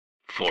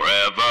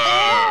Forever.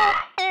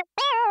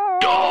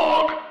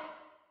 Dog.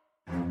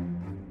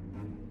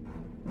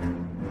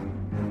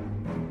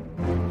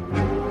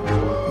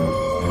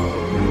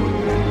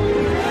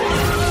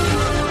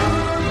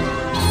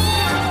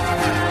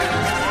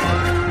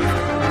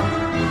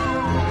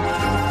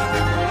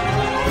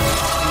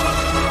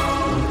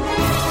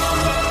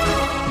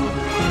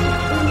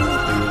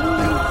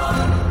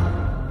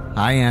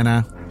 Hi,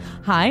 Anna.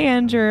 Hi,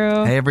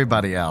 Andrew. Hey,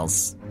 everybody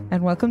else.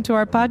 And welcome to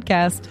our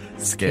podcast,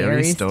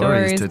 Scary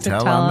stories to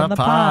tell on the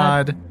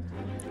pod.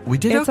 We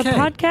did it's okay. It's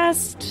a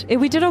podcast.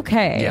 We did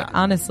okay, yeah,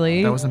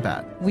 honestly. That wasn't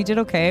bad. We did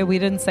okay. We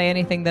didn't say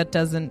anything that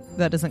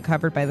isn't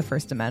covered by the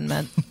First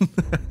Amendment.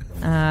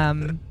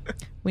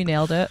 We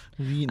nailed it.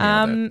 We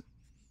nailed it.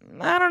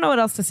 I don't know what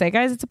else to say,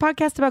 guys. It's a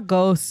podcast about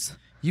ghosts.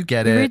 You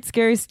get we it. Read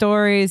scary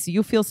stories.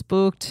 You feel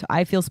spooked.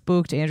 I feel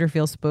spooked. Andrew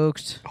feels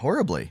spooked.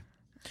 Horribly.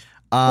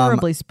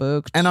 Horribly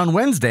spooked. And on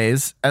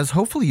Wednesdays, as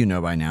hopefully you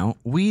know by now,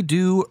 we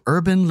do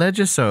urban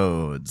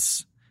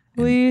legisodes.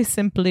 We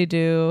simply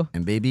do.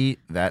 And baby,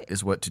 that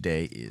is what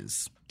today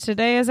is.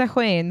 Today is a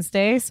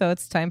Wednesday, so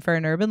it's time for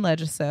an urban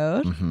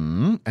legisode.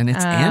 Mm-hmm. And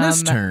it's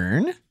Anna's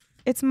turn.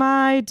 It's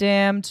my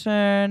damn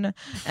turn.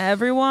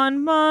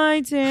 Everyone,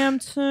 my damn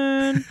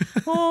turn.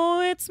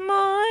 Oh, it's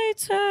my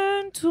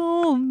turn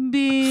to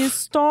be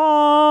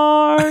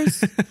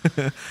stars.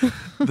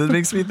 That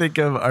makes me think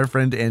of our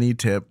friend Annie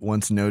Tipp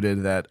once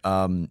noted that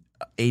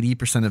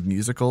 80% of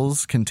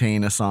musicals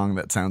contain a song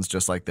that sounds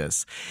just like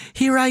this.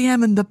 Here I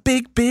am in the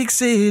big, big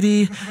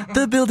city,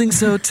 the building's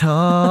so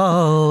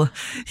tall.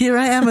 Here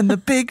I am in the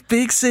big,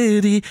 big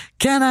city,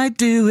 can I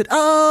do it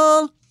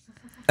all?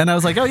 And I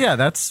was like, oh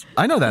yeah,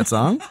 I know that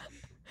song.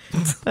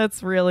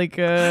 That's really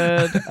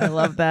good. I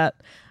love that.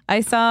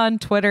 I saw on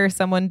Twitter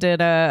someone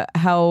did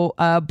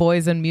how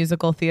boys in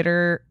musical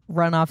theater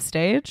run off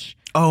stage.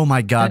 Oh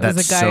my God,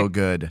 that's so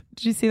good.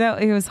 Did you see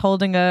that? He was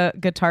holding a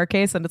guitar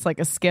case and it's like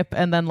a skip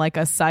and then like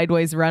a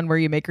sideways run where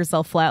you make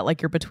yourself flat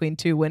like you're between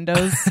two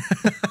windows.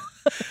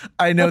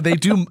 I know they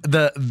do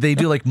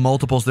like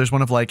multiples. There's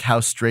one of like how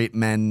straight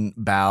men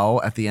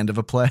bow at the end of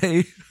a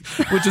play,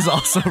 which is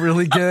also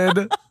really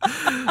good.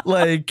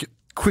 Like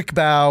quick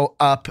bow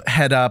up,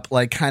 head up,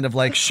 like kind of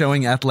like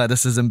showing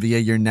athleticism via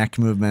your neck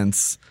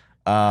movements.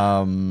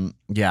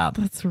 Yeah.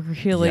 That's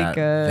really good.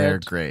 They're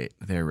great.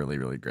 They're really,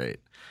 really great.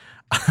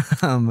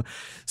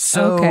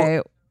 So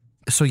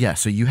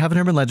you have an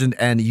urban legend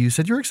and you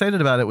said you were excited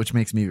about it, which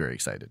makes me very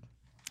excited.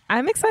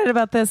 I'm excited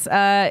about this.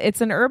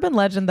 It's an urban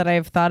legend that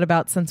I've thought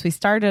about since we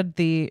started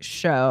the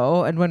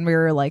show and when we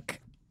were like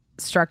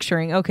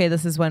structuring, okay,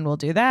 this is when we'll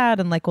do that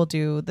and like we'll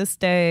do this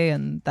day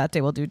and that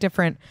day we'll do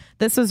different.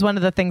 This was one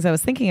of the things I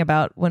was thinking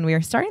about when we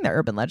were starting the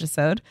urban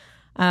legisode.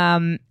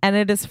 And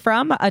it is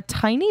from a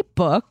tiny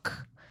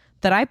book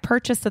that I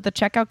purchased at the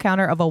checkout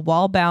counter of a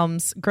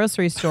Wallbaum's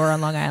grocery store on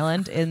Long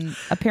Island in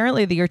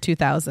apparently the year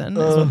 2000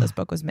 is when this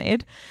book was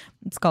made.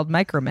 It's called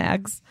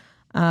Micromags.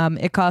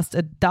 It cost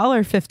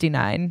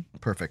 $1.59.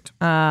 Perfect.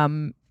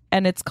 And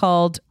it's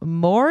called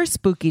More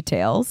Spooky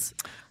Tales,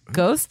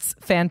 Ghosts,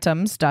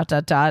 Phantoms, ...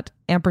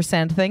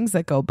 ampersand things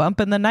that go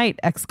bump in the night, !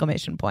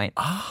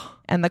 Oh.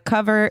 And the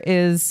cover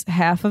is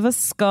half of a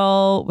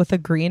skull with a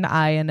green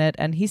eye in it,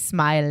 and he's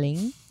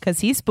smiling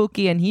because he's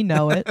spooky and he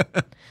know it.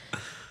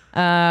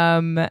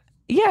 Yeah,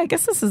 I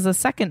guess this is a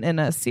second in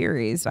a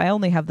series. I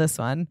only have this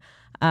one.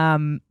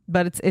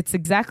 But it's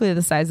exactly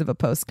the size of a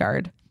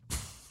postcard.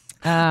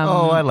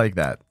 I like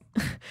that.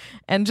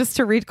 And just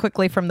to read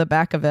quickly from the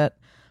back of it,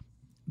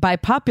 by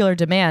popular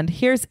demand,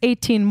 here's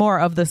 18 more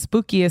of the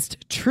spookiest,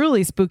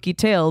 truly spooky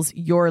tales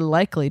you're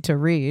likely to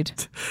read.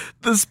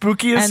 The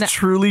spookiest,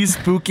 truly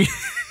spooky.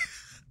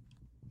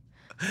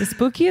 The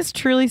spookiest,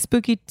 truly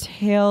spooky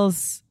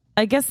tales.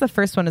 I guess the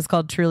first one is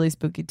called Truly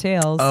Spooky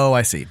Tales. Oh,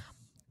 I see.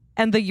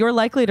 And the you're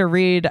likely to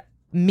read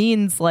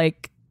means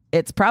like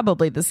it's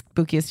probably the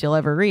spookiest you'll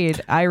ever read.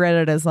 I read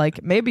it as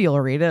like maybe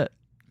you'll read it.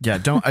 Yeah,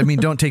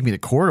 don't take me to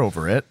court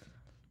over it.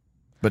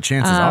 But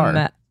chances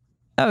are.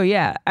 Oh,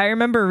 yeah. I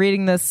remember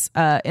reading this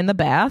in the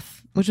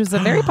bath, which was a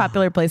very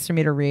popular place for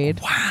me to read.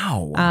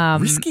 Wow.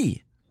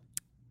 Risky.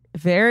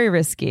 Very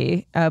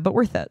risky, but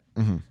worth it.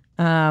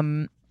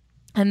 Mm-hmm.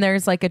 And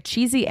there's like a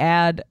cheesy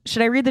ad.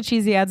 Should I read the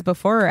cheesy ads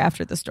before or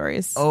after the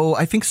stories? Oh,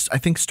 I think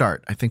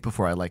start. I think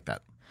before. I like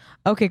that.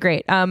 Okay,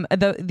 great.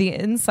 The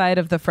inside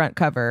of the front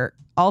cover,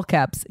 all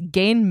caps,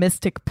 gain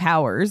mystic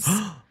powers.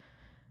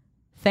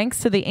 Thanks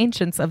to the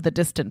ancients of the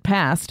distant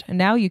past,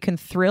 now you can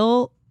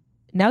thrill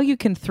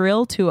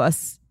to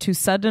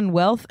sudden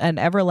wealth and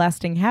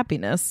everlasting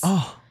happiness.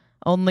 Oh.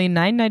 Only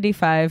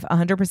 $9.95,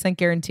 100%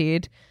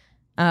 guaranteed.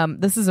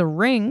 This is a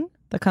ring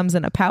that comes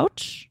in a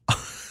pouch.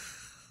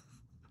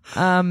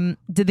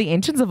 Did the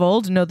ancients of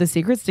old know the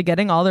secrets to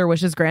getting all their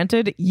wishes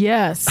granted?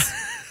 Yes.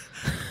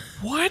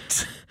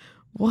 What?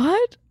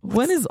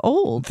 When is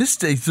old?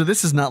 So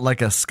this is not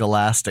like a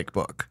scholastic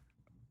book.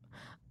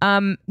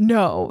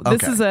 No,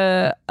 this Okay. is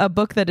a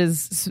book that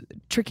is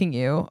tricking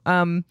you.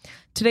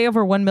 Today,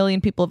 over 1 million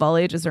people of all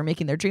ages are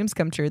making their dreams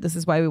come true. This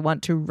is why we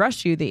want to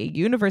rush you the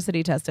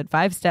university-tested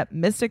 5-step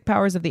mystic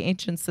powers of the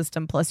ancient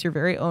system, plus your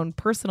very own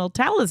personal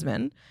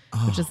talisman,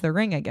 which is the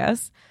ring, I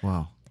guess.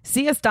 Wow.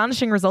 See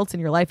astonishing results in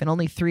your life in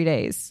only 3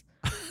 days.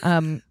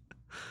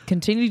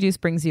 Continued use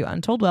brings you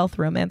untold wealth,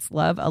 romance,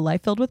 love, a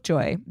life filled with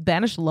joy,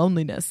 banish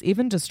loneliness,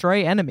 even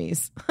destroy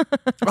enemies.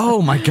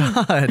 Oh my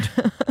God.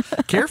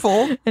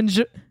 Careful.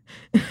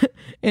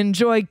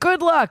 Enjoy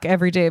good luck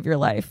every day of your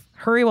life.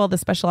 Hurry while the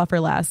special offer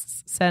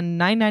lasts.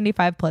 Send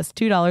 $9.95 plus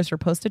 $2 for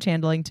postage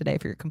handling today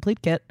for your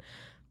complete kit.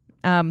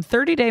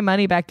 30-day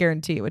money back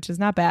guarantee, which is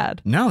not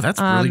bad. No, that's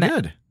really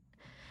good.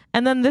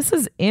 And then this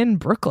is in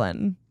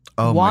Brooklyn.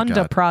 Oh my Wanda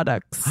God.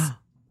 Products.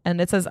 And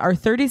it says our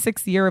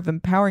 36th year of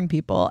empowering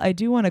people. I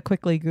do want to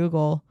quickly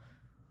Google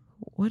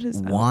what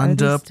is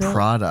Wanda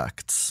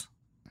Products.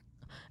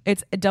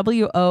 It's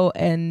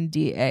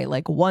WONDA,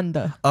 like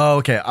Wanda. Oh,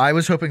 okay. I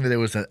was hoping that it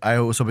was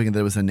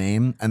a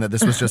name, and that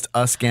this was just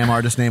a scam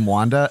artist named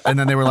Wanda. And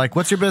then they were like,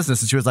 "What's your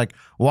business?" And she was like,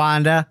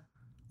 "Wanda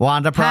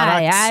Products."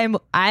 Hi,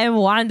 I'm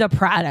Wanda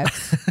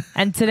Products,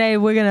 and today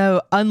we're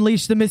gonna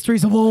unleash the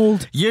mysteries of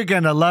old. You're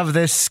gonna love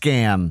this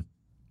scam.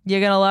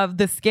 You're gonna love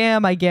the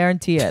scam. I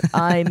guarantee it.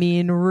 I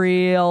mean,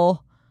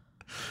 real.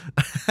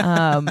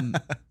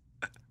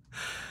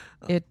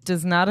 It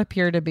does not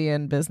appear to be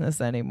in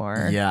business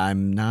anymore. Yeah,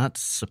 I'm not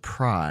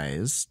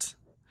surprised.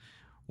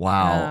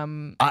 Wow.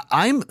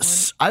 I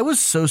was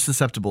so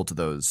susceptible to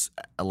those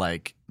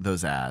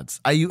ads.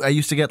 I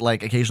used to get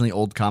like occasionally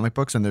old comic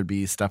books, and there'd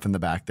be stuff in the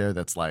back there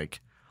that's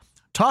like,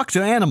 talk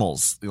to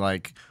animals,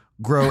 like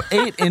grow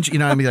 8-inch. You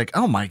know, I'd be like,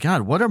 oh my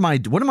God, what am I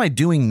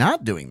doing?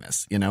 Not doing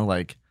this. You know,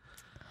 like.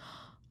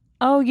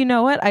 Oh, you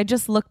know what? I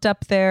just looked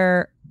up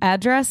their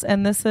address,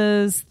 and this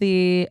is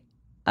the.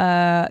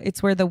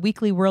 It's where the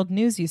Weekly World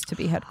News used to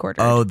be headquartered.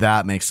 Oh,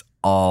 that makes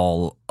a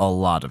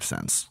lot of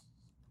sense.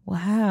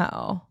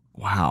 Wow.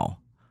 Yeah,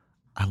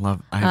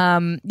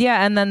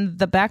 and then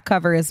the back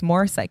cover is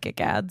more psychic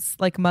ads,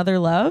 like Mother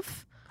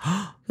Love,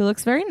 who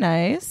looks very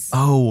nice.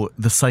 Oh,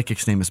 the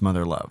psychic's name is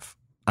Mother Love.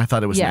 I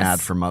thought it was an Yes.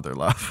 ad for Mother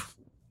Love.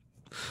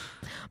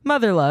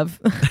 Mother Love.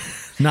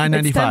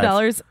 $9.95. It's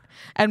 $10,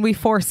 and we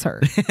force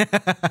her.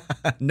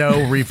 No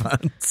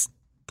refunds.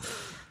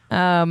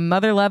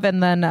 Mother Love,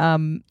 and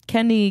then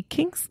Kenny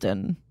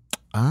Kingston.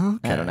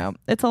 Okay. I don't know.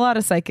 It's a lot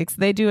of psychics.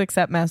 They do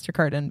accept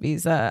MasterCard and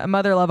Visa.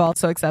 Mother Love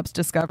also accepts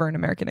Discover and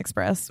American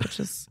Express, which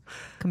is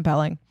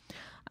compelling.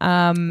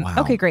 Wow.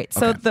 Okay, great.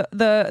 So Okay.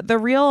 the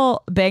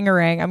real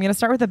bangerang, I'm going to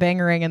start with the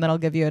bangerang, and then I'll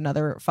give you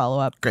another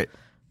follow-up. Great.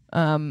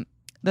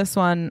 This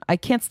one, I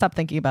can't stop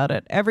thinking about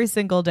it. Every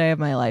single day of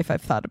my life,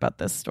 I've thought about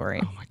this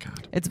story. Oh my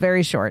God. It's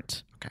very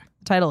short. Okay.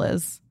 The title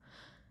is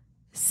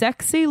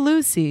Sexy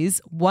Lucy's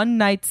One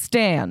Night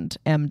Stand,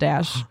 M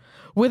dash,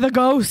 with a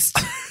ghost.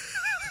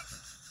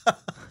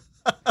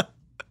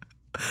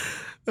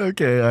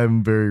 Okay,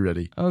 I'm very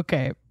ready.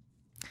 Okay.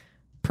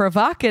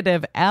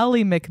 Provocative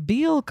Ally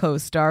McBeal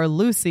co-star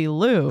Lucy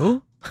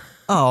Liu.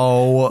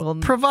 Oh, Well,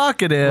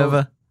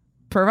 provocative.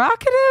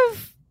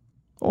 Provocative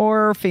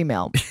or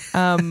female?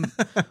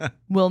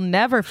 Will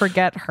never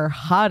forget her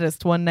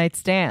hottest one night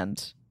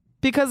stand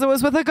because it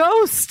was with a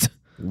ghost.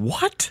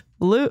 What?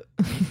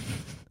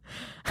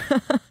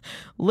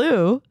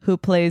 Liu, who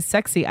plays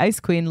sexy ice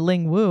queen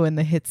Ling Wu in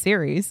the hit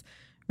series,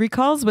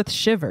 recalls with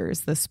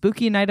shivers the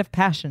spooky night of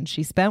passion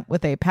she spent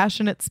with a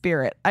passionate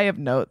spirit. I have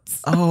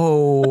notes.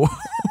 Oh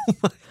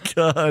my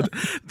God.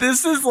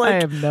 This is like I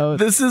have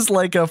notes. This is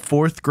like a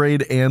 4th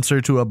grade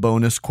answer to a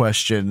bonus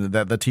question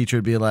that the teacher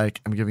would be like,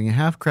 I'm giving you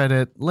half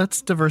credit.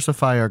 Let's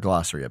diversify our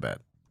glossary a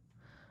bit.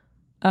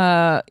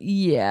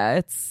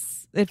 Yeah,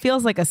 it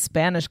feels like a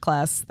Spanish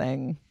class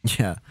thing.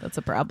 Yeah. That's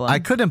a problem. I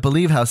couldn't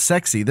believe how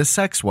sexy the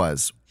sex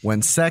was.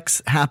 When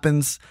sex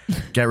happens,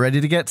 get ready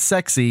to get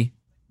sexy.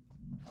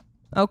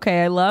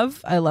 Okay, I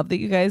love that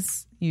you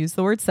guys use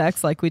the word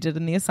sex like we did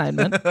in the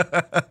assignment.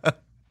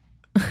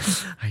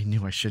 I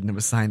knew I shouldn't have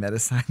assigned that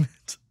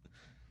assignment.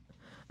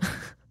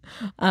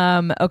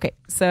 Okay,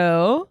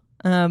 so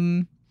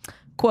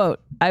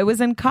quote, I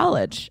was in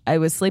college. I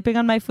was sleeping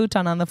on my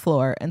futon on the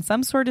floor, and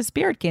some sort of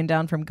spirit came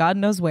down from God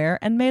knows where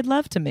and made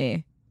love to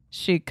me.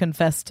 She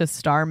confessed to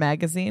Star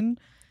magazine.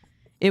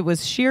 It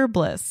was sheer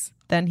bliss.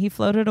 Then he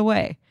floated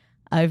away.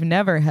 I've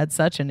never had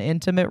such an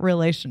intimate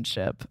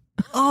relationship.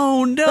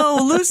 Oh no,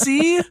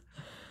 Lucy.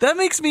 That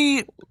makes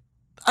me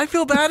I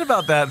feel bad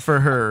about that for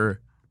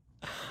her.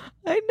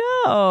 I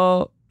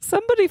know.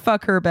 Somebody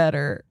fuck her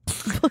better,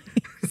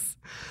 please.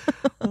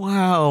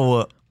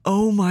 Wow.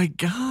 Oh my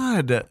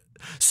God.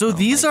 So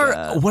these are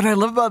God. what I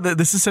love about that.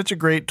 This is such a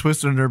great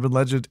twist in an urban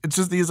legend. It's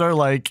just these are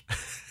like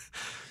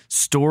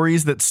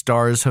stories that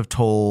stars have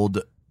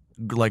told,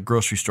 like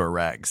grocery store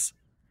rags.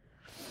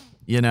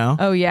 You know?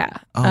 Oh yeah.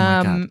 Oh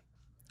my God.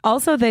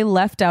 Also, they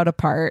left out a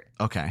part.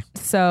 Okay.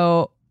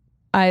 So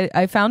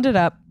I found it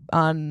up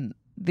on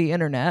the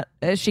internet.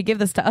 She gave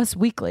this to Us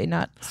Weekly,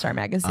 not Star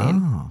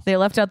Magazine. Oh. They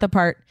left out the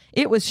part,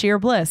 "It was sheer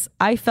bliss.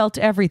 I felt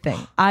everything.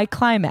 I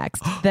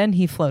climaxed. Then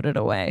he floated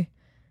away."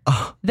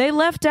 They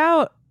left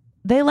out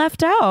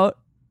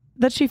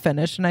that she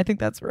finished, and I think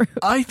that's rude.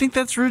 I think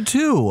that's rude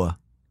too.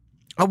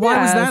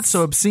 Why was that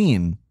so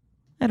obscene?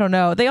 I don't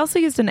know. They also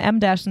used an M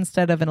dash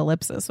instead of an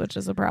ellipsis, which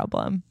is a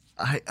problem.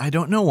 I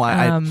don't know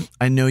why.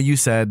 I know you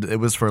said it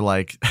was for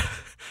like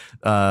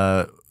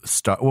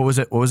Star. What was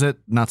it? What was it?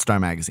 Not Star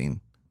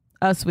Magazine.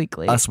 Us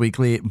Weekly. Us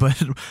Weekly.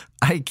 But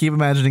I keep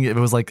imagining it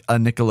was like a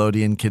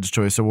Nickelodeon Kids'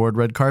 Choice Award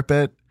red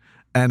carpet,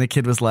 and a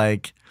kid was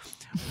like,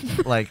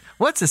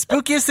 what's the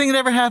spookiest thing that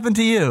ever happened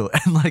to you?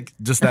 And like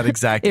just that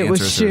exact it answer.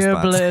 Was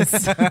sheer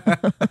bliss.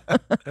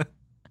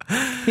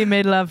 He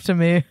made love to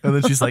me. And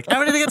then she's like,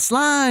 everything gets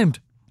slimed.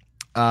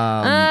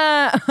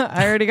 I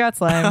already got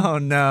slime. Oh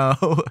no.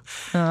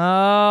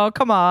 Oh,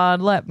 come on,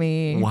 let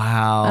me.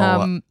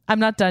 Wow. I'm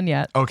not done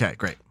yet. Okay,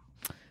 great.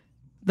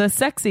 The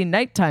sexy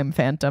nighttime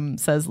phantom,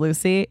 says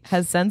Lucy,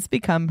 has since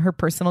become her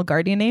personal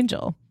guardian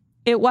angel.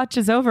 It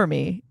watches over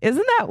me.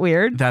 Isn't that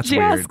weird? That's she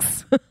weird.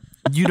 Asks.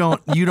 You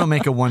don't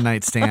make a one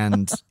night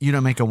stand. You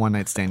don't make a one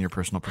night stand your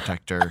personal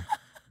protector.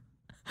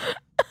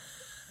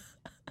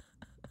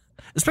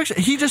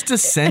 Especially, he just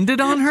descended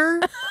on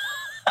her.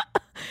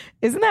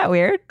 Isn't that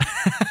weird?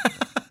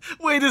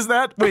 Wait,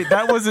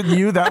 that wasn't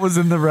you? That was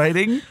in the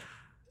writing?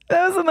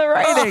 That was in the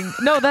writing.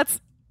 No, that's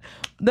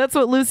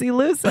what Lucy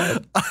Liu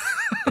said.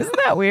 Isn't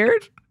that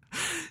weird?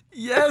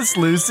 Yes,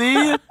 Lucy.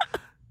 Isn't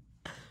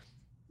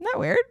that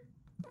weird?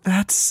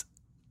 That's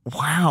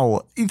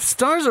wow.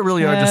 Stars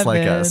really are just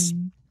like us.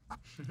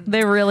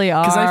 They really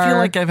are. Because I feel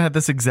like I've had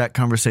this exact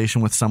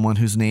conversation with someone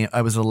whose name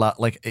I was allowed.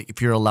 Like,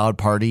 if you're a loud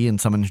party and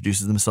someone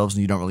introduces themselves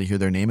and you don't really hear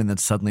their name, and then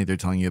suddenly they're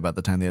telling you about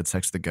the time they had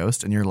sex with a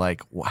ghost, and you're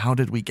like, well, "How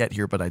did we get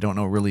here?" But I don't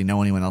really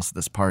know anyone else at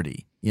this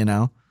party. You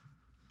know?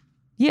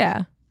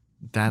 Yeah.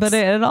 But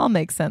it all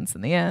makes sense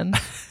in the end.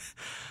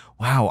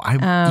 Wow,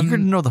 I'm eager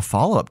to know the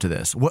follow up to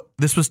this.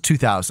 This was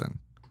 2000.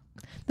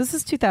 This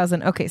is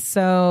 2000. Okay,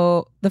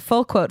 so the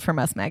full quote from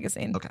Us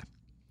Magazine. Okay.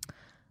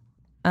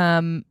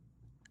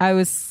 I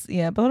was,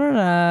 blah, blah,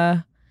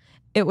 blah.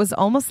 It was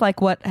almost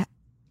like what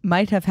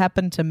might have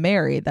happened to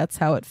Mary. That's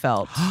how it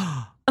felt.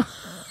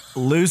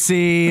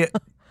 Lucy.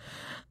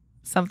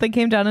 Something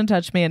came down and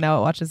touched me, and now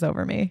it watches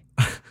over me.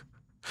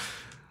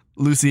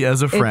 Lucy,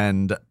 as a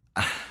friend.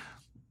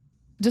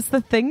 Just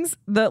the things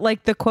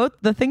the quote,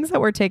 the things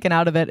that were taken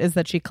out of it is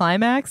that she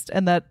climaxed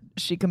and that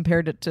she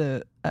compared it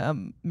to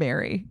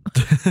Mary.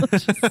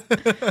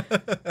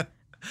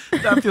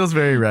 That feels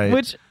very right.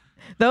 Which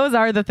those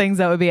are the things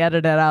that would be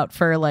edited out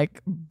for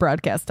like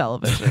broadcast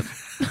television.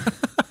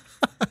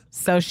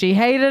 So she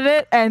hated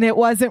it and it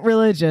wasn't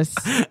religious.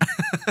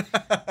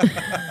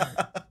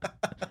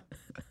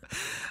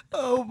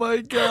 Oh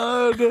my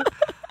God.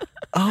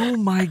 Oh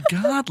my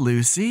God,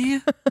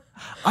 Lucy.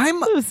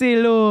 Lucy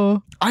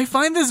Lou. I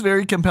find this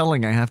very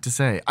compelling, I have to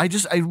say. I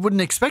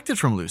wouldn't expect it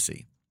from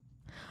Lucy.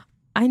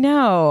 I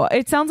know.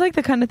 It sounds like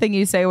the kind of thing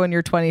you say when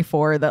you're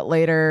 24 that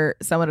later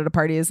someone at a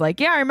party is like,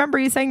 "Yeah, I remember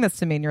you saying this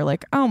to me." And you're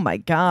like, "Oh my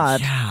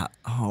God." Yeah.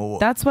 Oh.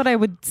 That's what I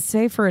would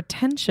say for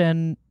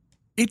attention.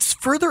 It's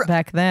further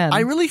back then. I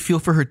really feel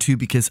for her too,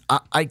 because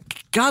I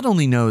God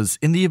only knows,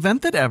 in the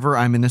event that ever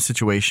I'm in a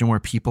situation where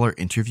people are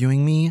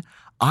interviewing me,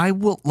 I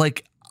will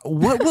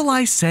what will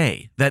I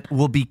say that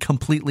will be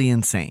completely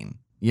insane?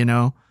 You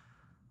know,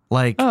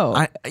 like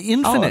an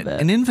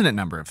infinite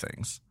number of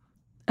things.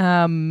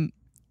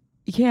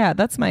 Yeah,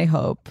 that's my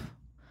hope.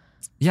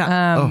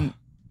 Yeah.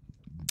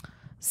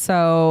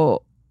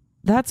 So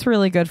that's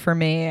really good for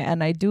me,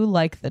 and I do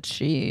like that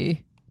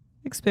she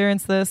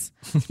experienced this.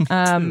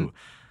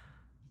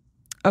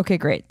 Okay,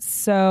 great.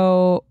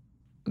 So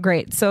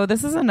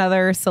this is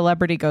another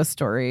celebrity ghost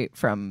story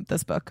from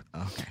this book.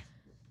 Okay.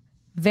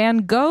 Van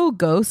Gogh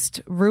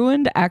ghost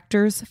ruined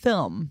actor's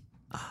film.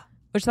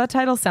 Which that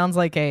title sounds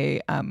like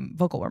a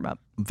vocal warm-up.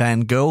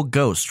 Van Gogh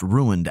ghost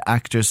ruined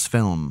actor's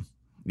film.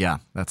 Yeah,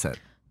 that's it.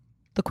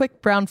 The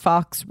quick brown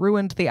fox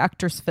ruined the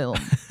actor's film.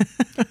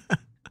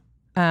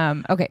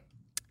 Okay.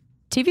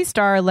 TV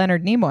star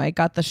Leonard Nimoy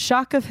got the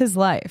shock of his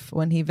life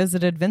when he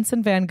visited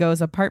Vincent van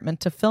Gogh's apartment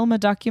to film a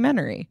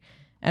documentary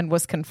and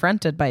was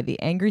confronted by the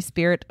angry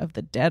spirit of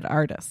the dead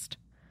artist.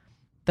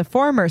 The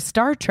former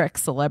Star Trek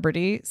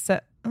celebrity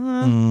said...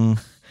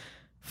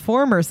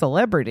 Former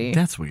celebrity.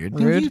 That's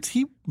weird.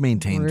 He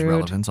maintained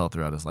relevance all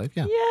throughout his life.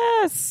 Yeah.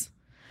 Yes.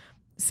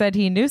 Said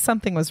he knew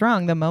something was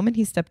wrong the moment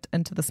he stepped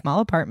into the small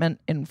apartment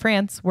in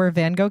France where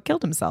Van Gogh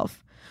killed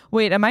himself.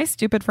 Wait, am I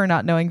stupid for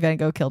not knowing Van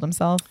Gogh killed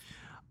himself?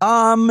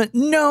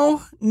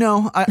 No.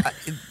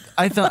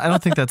 I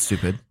don't think that's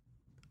stupid.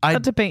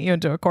 Not to paint you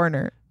into a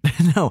corner.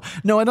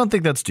 No, I don't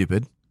think that's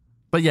stupid.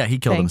 But yeah, he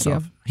killed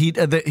himself. He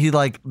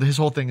his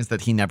whole thing is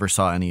that he never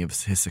saw any of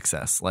his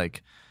success.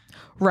 Like,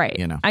 right.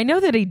 You know, I know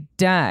that he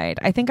died.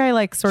 I think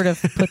I sort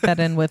of put that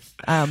in with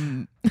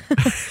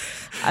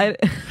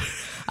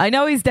I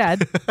know he's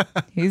dead.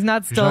 He's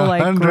not still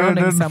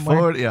groaning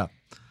somewhere. Yeah.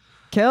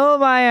 Kill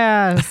my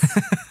ass.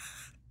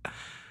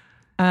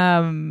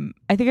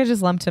 I think I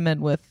just lumped him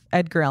in with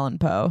Edgar Allan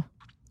Poe.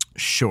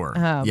 Sure.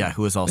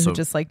 Who is also who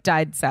just like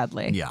died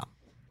sadly. Yeah.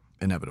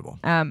 Inevitable.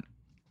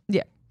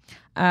 Yeah.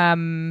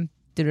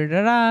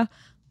 Da-da-da-da.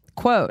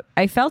 Quote,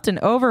 I felt an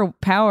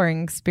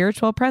overpowering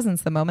spiritual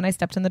presence the moment I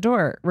stepped in the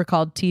door,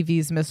 recalled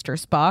TV's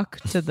Mr. Spock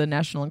to the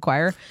National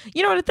Enquirer.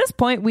 You know what? At this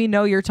point, we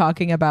know you're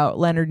talking about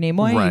Leonard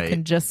Nimoy. Right. You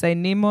can just say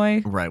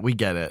Nimoy. Right. We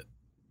get it.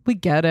 We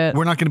get it.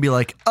 We're not going to be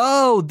like,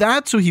 oh,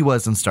 that's who he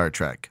was in Star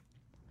Trek.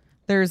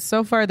 There's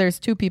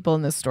 2 people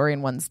in this story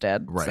and one's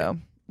dead. Right. So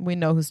we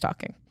know who's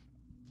talking.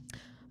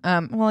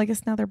 Well, I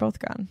guess now they're both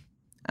gone.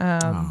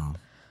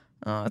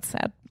 Oh, it's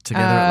sad.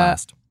 Together at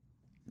last.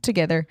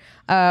 Together.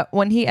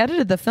 When he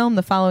edited the film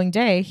the following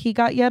day, he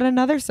got yet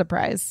another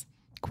surprise.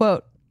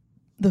 Quote,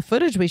 the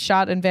footage we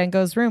shot in Van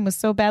Gogh's room was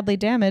so badly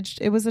damaged,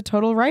 it was a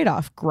total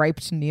write-off,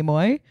 griped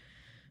Nimoy.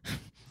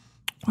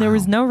 There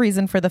was no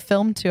reason for the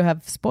film to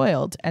have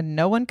spoiled, and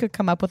no one could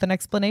come up with an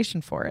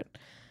explanation for it.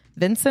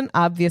 Vincent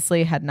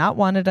obviously had not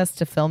wanted us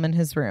to film in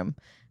his room,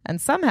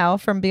 and somehow,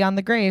 from beyond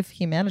the grave,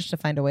 he managed to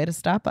find a way to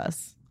stop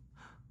us.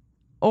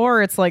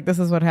 Or it's like, this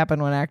is what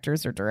happened when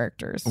actors are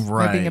directors.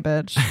 Right. By being a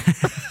bitch.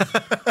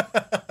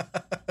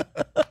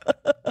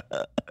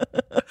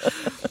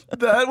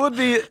 That would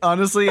be,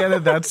 honestly, Anna,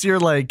 that's your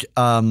like,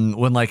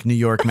 when like New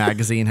York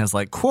Magazine has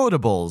like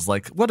quotables,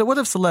 like what if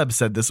celeb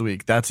said this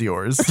week? That's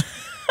yours.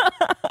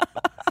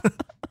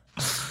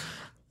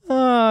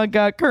 Oh,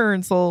 got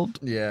cancelled.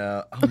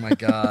 Yeah. Oh my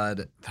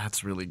God.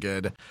 That's really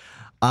good.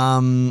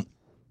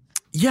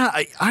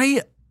 Yeah,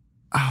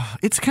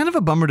 it's kind of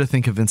a bummer to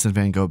think of Vincent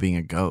van Gogh being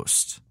a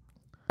ghost.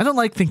 I don't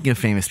like thinking of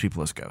famous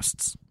people as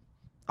ghosts.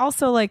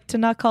 Also, like, to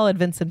not call it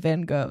Vincent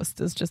van Ghost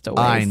is just a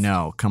waste. I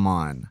know. Come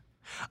on.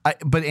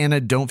 But Anna,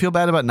 don't feel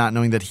bad about not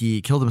knowing that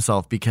he killed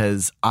himself,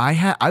 because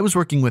I was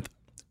working with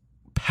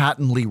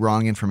patently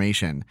wrong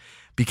information,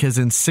 because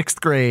in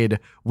 6th grade,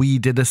 we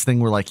did this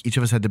thing where like each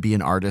of us had to be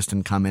an artist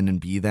and come in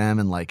and be them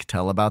and like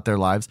tell about their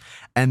lives.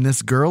 And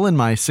this girl in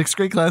my 6th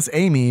grade class,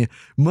 Amy,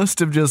 must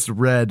have just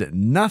read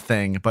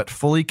nothing but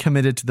fully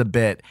committed to the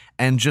bit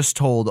and just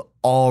told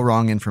all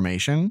wrong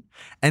information.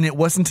 And it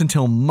wasn't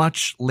until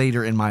much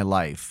later in my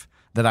life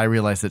that I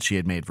realized that she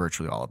had made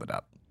virtually all of it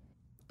up.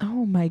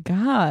 Oh my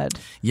God.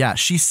 Yeah,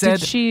 she said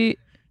she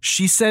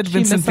said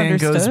Vincent van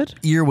Gogh's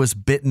ear was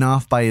bitten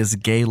off by his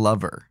gay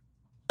lover.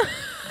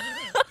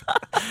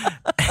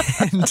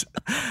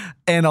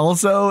 and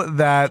also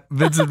that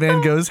Vincent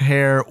van Gogh's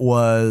hair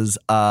was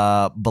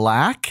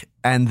black,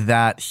 and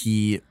that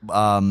he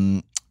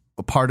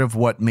part of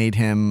what made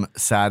him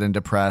sad and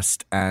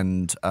depressed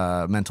and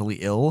mentally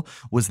ill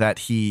was that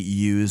he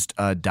used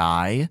a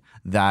dye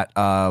that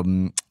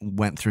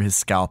went through his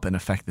scalp and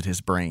affected his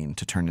brain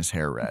to turn his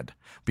hair red,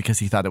 because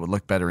he thought it would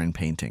look better in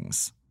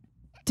paintings.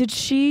 Did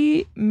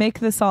she make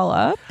this all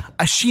up?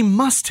 She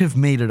must have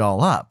made it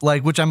all up,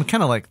 like, which I'm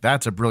kind of like,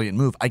 that's a brilliant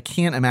move. I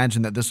can't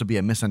imagine that this would be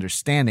a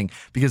misunderstanding,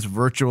 because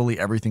virtually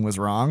everything was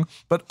wrong.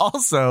 But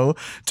also,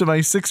 to my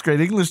 6th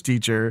grade English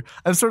teacher,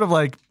 I'm sort of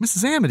like,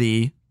 Mrs.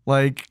 Amity,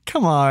 like,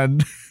 come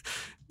on.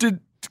 Did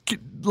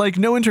like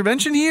no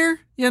intervention here,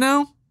 you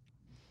know?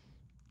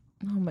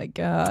 Oh my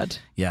God.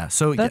 Yeah,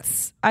 so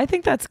I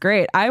think that's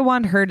great. I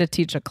want her to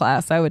teach a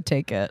class. I would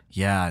take it.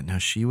 Yeah, no,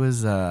 she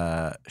was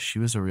a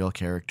real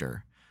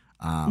character.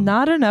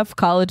 Not enough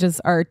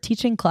colleges are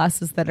teaching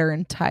classes that are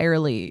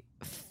entirely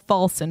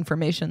false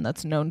information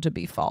that's known to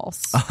be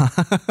false.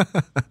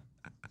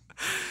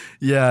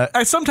 Yeah,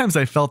 sometimes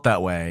I felt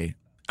that way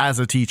as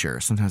a teacher.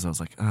 Sometimes I was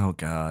like, oh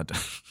God,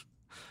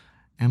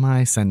 am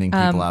I sending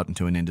people out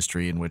into an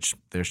industry in which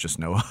there's just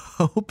no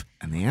hope?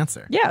 And the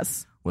answer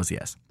was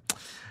yes.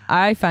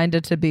 I find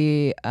it to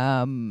be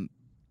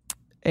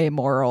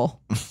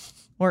amoral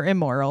or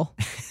immoral.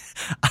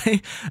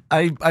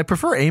 I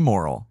prefer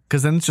amoral,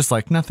 because then it's just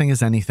like nothing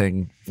is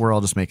anything. We're all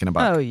just making a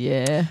buck. Oh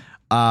yeah.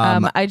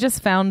 I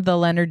just found the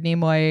Leonard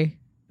Nimoy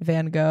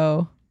Van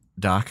Gogh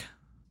doc.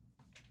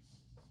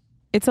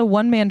 It's a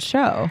one-man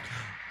show.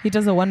 He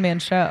does a one-man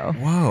show.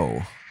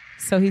 Whoa.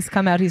 So he's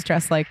come out. He's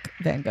dressed like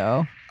Van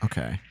Gogh.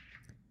 Okay.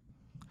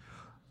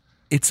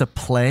 It's a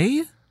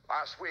play?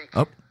 Last week,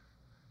 Oh.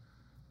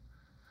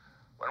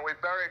 when we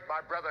buried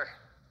my brother,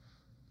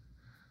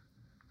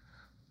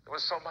 there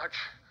was so much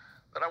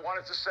that I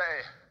wanted to say.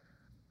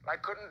 I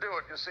couldn't do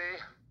it, you see.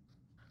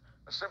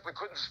 I simply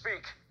couldn't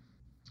speak.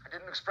 I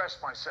didn't express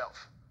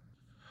myself.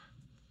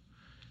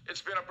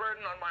 It's been a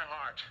burden on my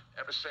heart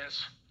ever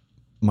since.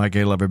 My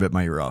gay lover bit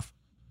my ear off.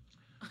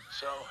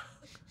 So,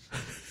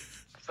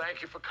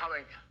 thank you for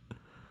coming.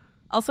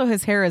 Also,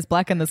 his hair is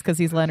black in this because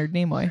he's Leonard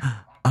Nimoy.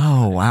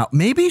 Oh, wow.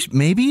 Maybe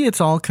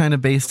it's all kind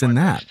of based in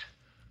that.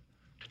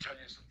 To tell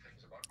you some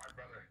things about my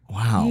brother.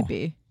 Wow.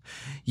 Maybe.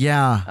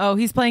 Yeah. Oh,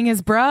 he's playing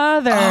his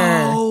brother.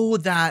 Oh,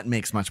 that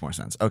makes much more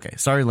sense. Okay.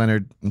 Sorry,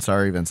 Leonard. And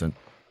sorry, Vincent.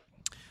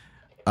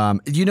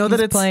 You know that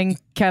He's it's playing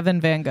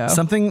Kevin Van Gogh.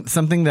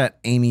 something that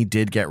Amy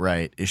did get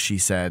right is she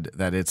said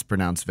that it's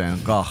pronounced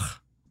Van Gogh.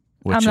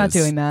 I'm not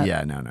doing that.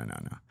 Yeah, no.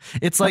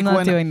 It's like I'm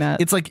not doing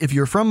that. It's like if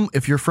you're from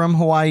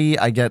Hawaii,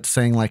 I get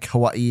saying like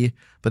Hawaii,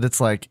 but it's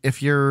like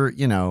if you're,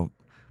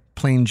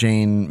 plain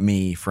Jane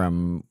me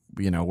from,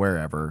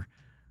 wherever.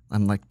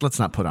 I'm like, let's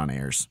not put on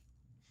airs.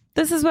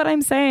 This is what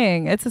I'm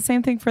saying. It's the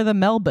same thing for the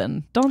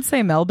Melbourne. Don't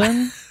say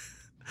Melbourne.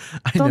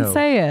 Don't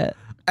say it.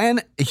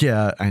 And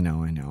yeah, I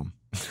know.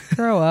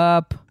 Grow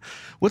up.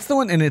 What's the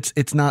one? And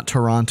it's not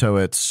Toronto.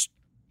 It's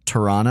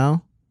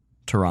Toronto.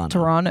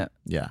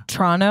 Yeah.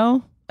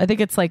 Toronto. I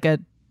think it's like a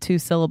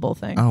 2-syllable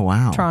thing. Oh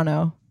wow.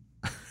 Toronto.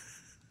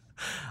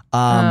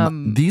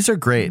 These are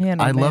great.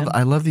 Man, I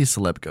love these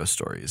celeb ghost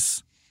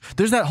stories.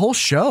 There's that whole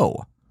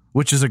show,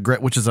 which is a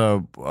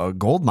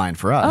gold mine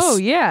for us. Oh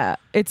yeah,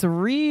 it's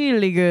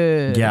really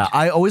good. Yeah,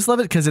 I always love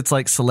it because it's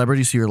like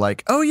celebrities who you're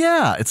like, oh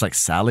yeah, it's like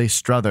Sally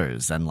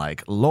Struthers and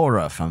like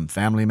Laura from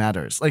Family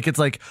Matters. Like it's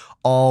like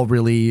all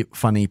really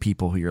funny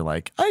people who you're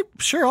like,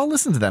 I'll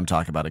listen to them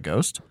talk about a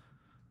ghost.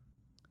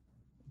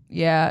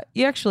 Yeah,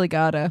 you actually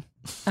gotta.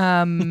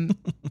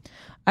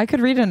 I could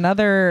read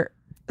another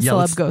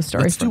celeb ghost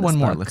story. Let's do one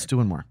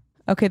more.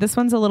 Okay, this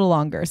one's a little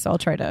longer, so I'll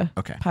try to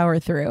power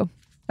through.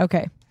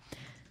 Okay.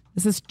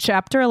 This is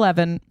chapter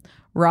 11,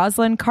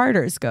 Rosalind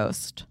Carter's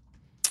ghost.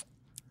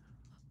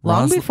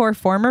 Long before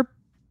former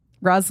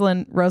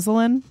Rosalind?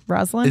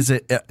 Is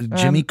it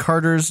Jimmy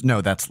Carter's?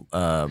 No, that's...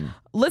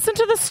 Listen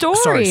to the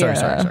story.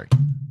 Sorry.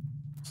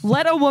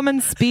 Let a woman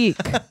speak.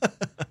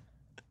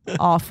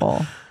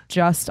 Awful.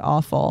 Just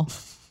awful.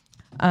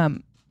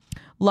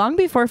 Long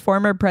before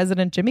former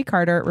President Jimmy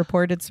Carter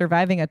reported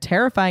surviving a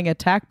terrifying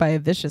attack by a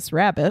vicious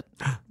rabbit.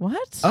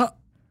 What?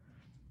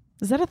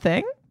 Is that a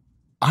thing?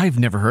 I've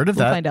never heard of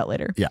that. We'll find out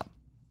later. Yeah.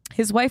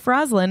 His wife,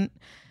 Rosalind,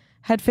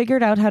 had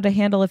figured out how to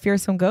handle a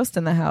fearsome ghost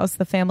in the house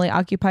the family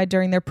occupied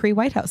during their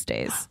pre-White House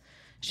days.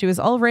 She was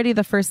already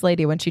the first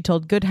lady when she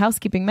told Good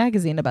Housekeeping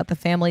magazine about the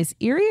family's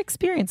eerie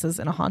experiences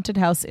in a haunted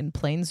house in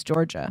Plains,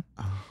 Georgia.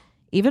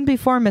 Even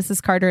before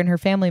Mrs. Carter and her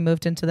family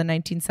moved into the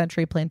 19th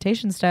century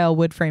plantation-style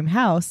wood frame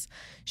house,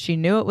 she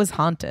knew it was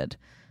haunted.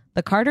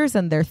 The Carters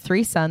and their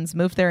 3 sons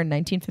moved there in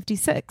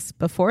 1956,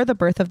 before the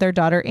birth of their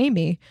daughter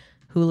Amy,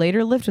 who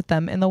later lived with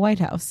them in the White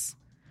House.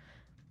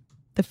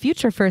 The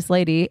future First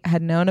Lady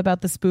had known about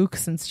the spook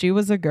since she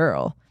was a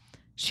girl.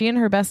 She and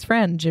her best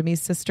friend,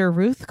 Jimmy's sister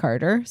Ruth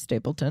Carter,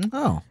 Stapleton,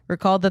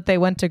 recalled that they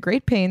went to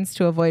great pains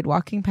to avoid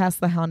walking past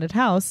the haunted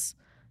house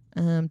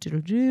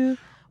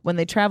when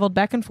they traveled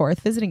back and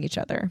forth visiting each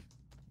other.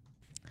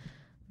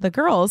 The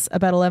girls,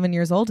 about 11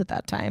 years old at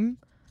that time,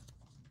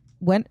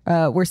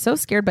 were so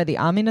scared by the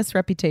ominous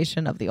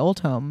reputation of the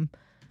old home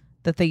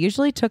that they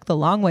usually took the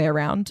long way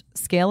around,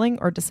 scaling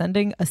or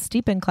descending a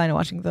steep incline and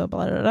watching the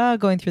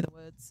going through the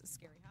woods.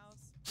 Scary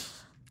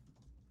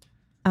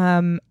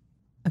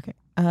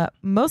house.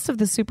 Most of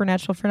the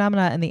supernatural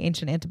phenomena in the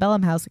ancient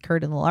antebellum house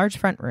occurred in the large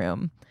front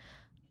room.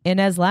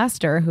 Inez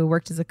Laster, who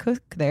worked as a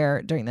cook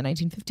there during the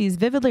 1950s,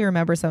 vividly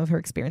remembers some of her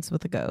experience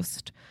with the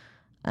ghost.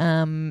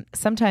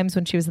 Sometimes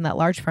when she was in that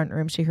large front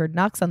room, she heard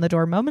knocks on the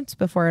door moments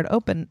before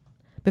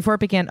it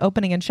began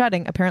opening and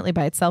shutting, apparently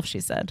by itself, she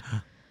said.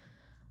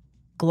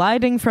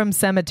 Gliding from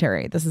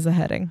cemetery. This is a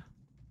heading.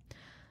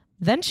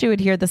 Then she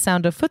would hear the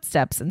sound of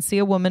footsteps and see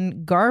a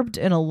woman garbed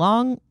in a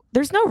long...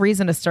 There's no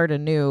reason to start a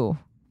new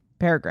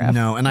paragraph.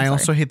 No, and I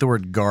also hate the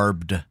word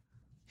garbed.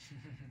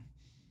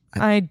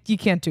 You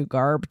can't do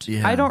garbed.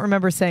 Yeah. I don't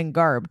remember saying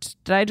garbed.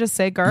 Did I just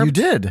say garbed? You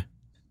did.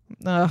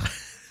 Ugh.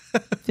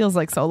 Feels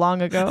like so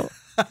long ago.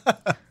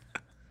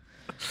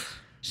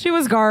 She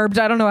was garbed.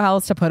 I don't know how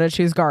else to put it.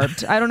 She was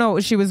garbed. I don't know.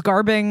 She was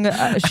garbing.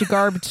 She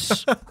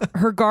garbed.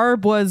 Her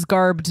garb was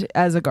garbed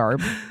as a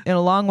garb in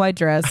a long white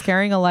dress,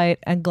 carrying a light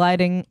and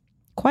gliding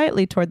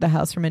quietly toward the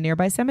house from a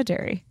nearby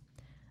cemetery.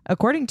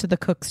 According to the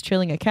cook's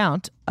chilling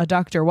account, a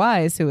Dr.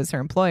 Wise, who was her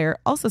employer,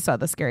 also saw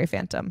the scary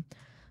phantom.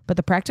 But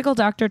the practical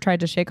doctor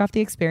tried to shake off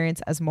the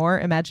experience as more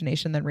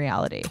imagination than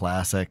reality.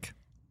 Classic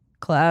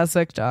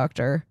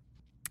doctor.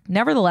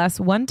 Nevertheless,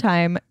 one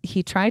time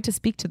he tried to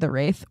speak to the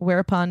wraith,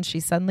 whereupon she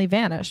suddenly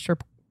vanished.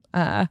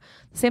 The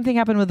same thing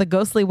happened with a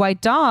ghostly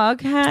white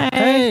dog.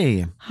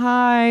 Hey.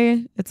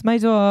 Hi, it's my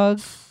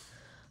dog.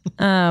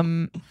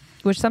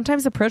 Which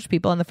sometimes approached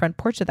people on the front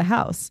porch of the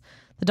house.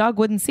 The dog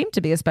wouldn't seem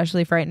to be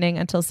especially frightening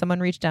until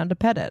someone reached down to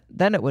pet it.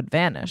 Then it would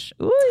vanish.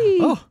 Ooh.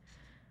 Oh.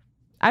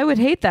 I would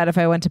hate that if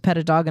I went to pet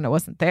a dog and it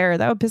wasn't there.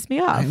 That would piss me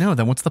off. I know.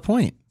 Then what's the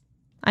point?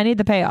 I need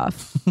the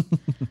payoff.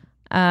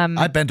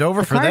 I bent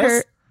over for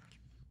this.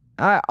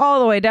 All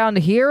the way down to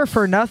here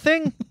for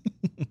nothing.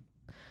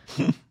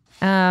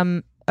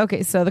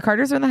 Okay, so the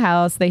Carters are in the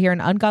house. They hear an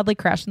ungodly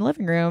crash in the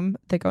living room.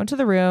 They go into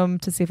the room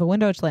to see if a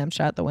window is slammed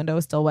shut. The window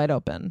is still wide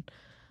open.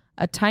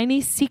 A tiny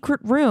secret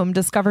room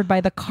discovered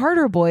by the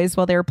Carter boys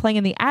while they were playing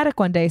in the attic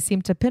one day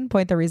seemed to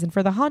pinpoint the reason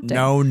for the haunting.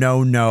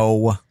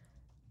 No.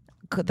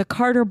 The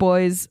Carter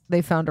boys,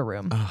 they found a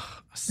room.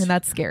 And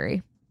that's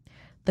scary.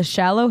 The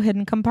shallow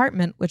hidden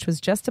compartment, which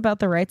was just about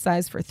the right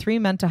size for 3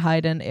 men to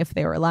hide in if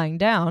they were lying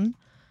down.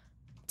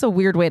 It's a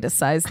weird way to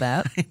size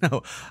that. I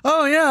know.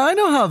 Oh yeah, I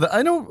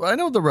know I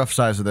know the rough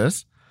size of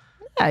this.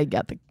 I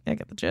got the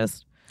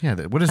gist. Yeah,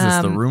 what is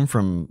this? The room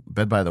from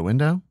Bed by the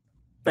Window?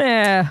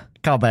 Yeah.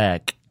 Call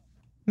back.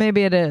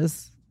 Maybe it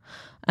is.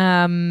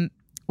 When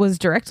was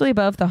directly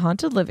above the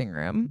haunted living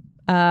room,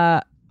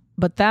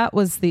 but that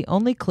was the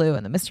only clue,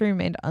 and the mystery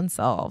remained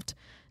unsolved.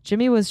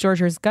 Jimmy was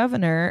Georgia's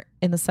governor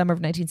in the summer of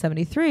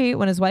 1973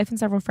 when his wife and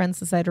several friends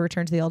decided to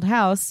return to the old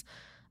house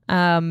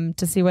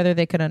to see whether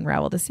they could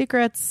unravel the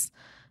secrets.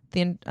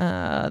 They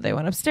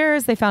went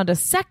upstairs. They found a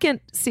second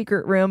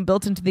secret room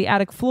built into the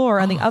attic floor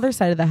on the other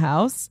side of the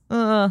house.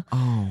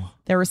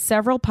 There were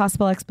several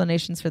possible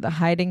explanations for the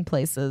hiding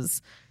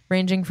places,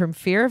 ranging from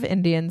fear of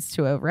Indians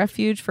to a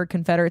refuge for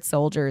Confederate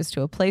soldiers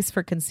to a place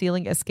for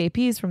concealing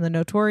escapees from the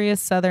notorious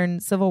Southern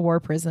Civil War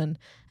prison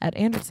at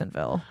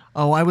Andersonville.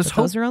 Oh, I was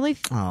hoping. Those are only.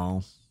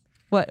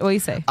 What do you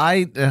say?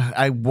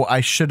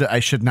 I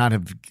should not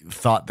have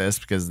thought this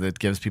because it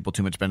gives people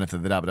too much benefit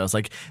of the doubt. But I was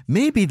like,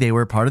 maybe they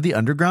were part of the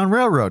Underground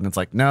Railroad, and it's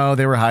like, no,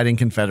 they were hiding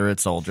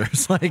Confederate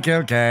soldiers. Like,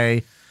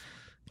 okay,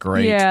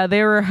 great. Yeah,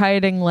 they were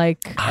hiding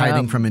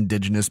from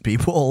indigenous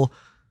people.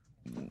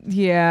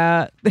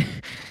 Yeah,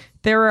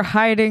 they were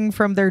hiding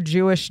from their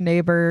Jewish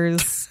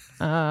neighbors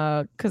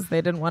because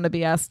they didn't want to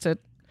be asked to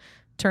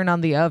turn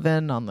on the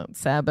oven on the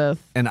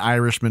Sabbath. An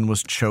Irishman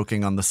was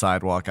choking on the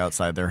sidewalk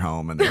outside their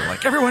home, and they're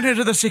like, everyone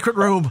into the secret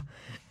room.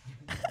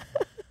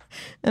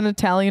 An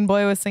Italian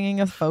boy was singing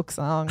a folk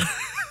song.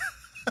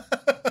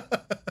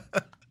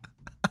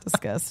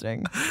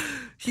 Disgusting.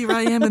 Here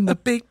I am in the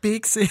big,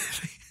 big city.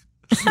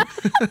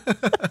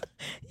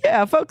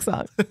 Yeah, folk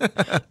song.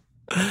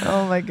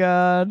 Oh my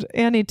God.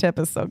 Annie Tip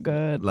is so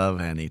good. Love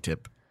Annie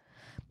Tip.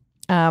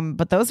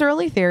 But those are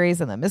only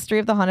theories, and the mystery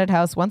of the haunted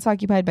house, once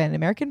occupied by an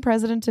American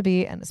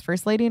president-to-be and his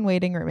first lady in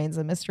waiting, remains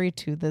a mystery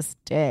to this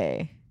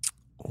day.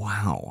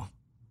 Wow.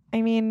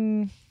 I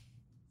mean,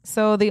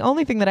 so the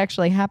only thing that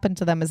actually happened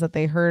to them is that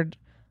they heard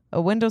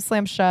a window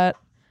slam shut,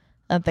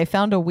 and they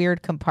found a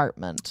weird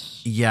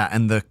compartment. Yeah,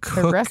 and the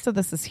cook... The rest of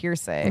this is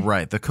hearsay.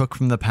 Right, the cook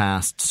from the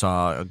past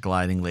saw a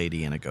gliding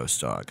lady and a ghost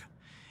dog.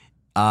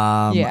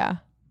 Yeah.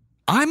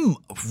 I'm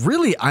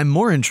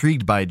more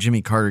intrigued by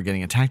Jimmy Carter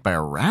getting attacked by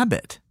a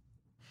rabbit.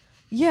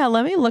 Yeah,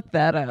 let me look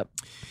that up.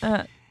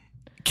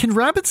 Can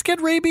rabbits get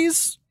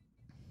rabies?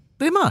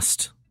 They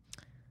must.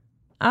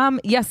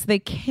 Yes, they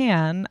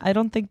can. I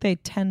don't think they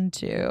tend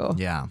to.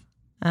 Yeah.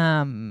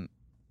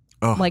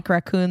 Like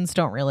raccoons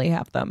don't really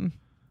have them.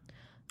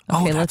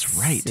 Okay, that's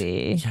right.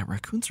 See. Yeah,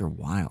 raccoons are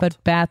wild. But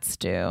bats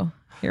do.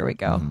 Here we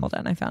go. Hold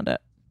on, I found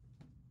it.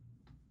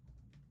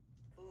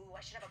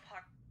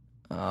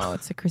 Oh,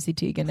 it's a Chrissy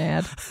Teigen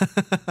ad.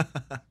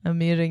 I'm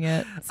muting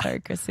it. Sorry,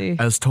 Chrissy.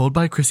 As told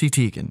by Chrissy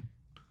Teigen.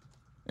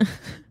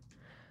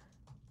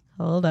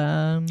 Hold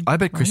on. I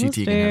bet Chrissy Almost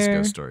Teigen has there.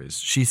 ghost stories.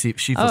 She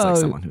feels like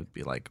someone who'd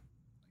be like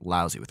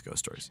lousy with ghost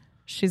stories.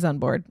 She's on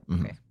board.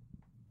 Mm-hmm. Okay.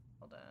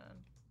 Hold on.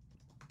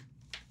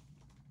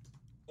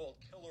 Called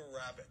Killer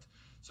Rabbit.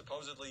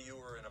 Supposedly you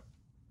were in a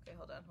Okay,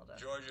 hold on.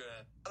 Georgia.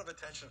 A lot of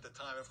attention at the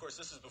time. Of course,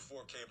 this is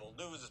before cable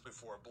news, this is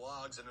before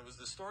blogs, and it was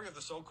the story of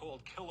the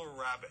so-called Killer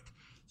Rabbit.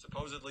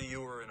 Supposedly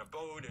you were in a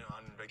boat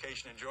on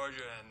vacation in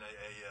Georgia, and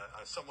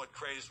a somewhat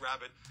crazed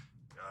rabbit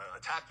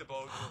attacked the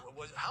boat.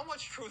 How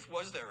much truth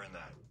was there in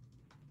that?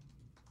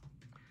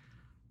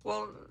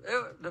 Well,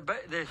 the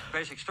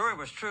basic story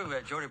was true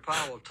that Jody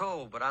Powell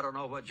told, but I don't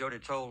know what Jody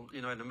told,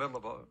 in the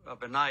middle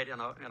of a night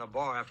in a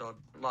bar after a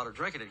lot of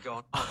drinking had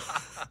gone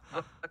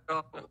on.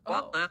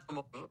 Wild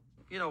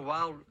animals,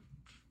 wild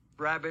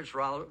rabbits,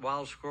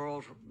 wild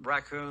squirrels,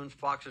 raccoons,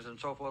 foxes, and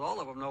so forth,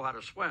 all of them know how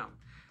to swim.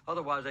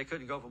 Otherwise, they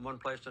couldn't go from one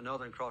place to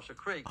another and cross a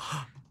creek.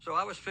 So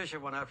I was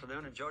fishing one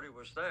afternoon, and Jody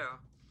was there,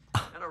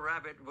 and a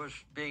rabbit was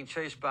being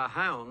chased by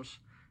hounds.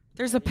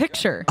 There's a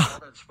picture.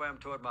 And swam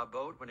toward my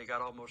boat. When he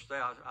got almost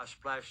there, I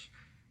splashed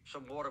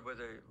some water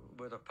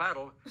with a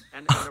paddle,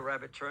 and the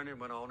rabbit turned and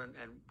went on and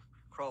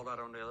crawled out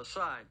on the other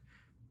side.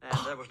 And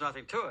there was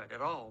nothing to it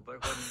at all.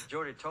 But when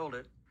Jody told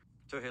it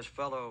to his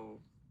fellow,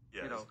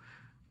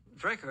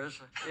 drinkers,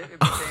 it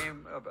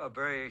became a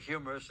very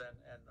humorous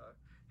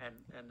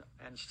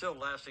and still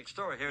lasting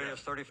story. Here it is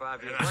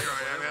 35 years later.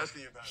 I'm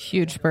asking you about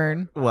Huge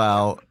burn.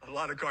 Wow. a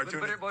lot of cartoons.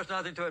 But it was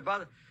nothing to it.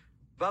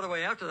 By the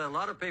way, after that, a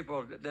lot of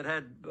people that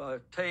had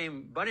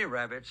tame bunny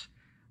rabbits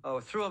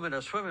threw them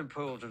into swimming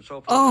pools and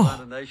so forth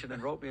around the nation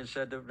and wrote me and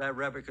said that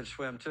rabbit could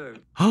swim too.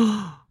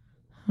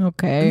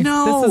 Okay.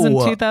 No. This is in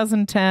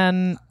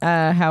 2010.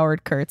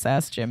 Howard Kurtz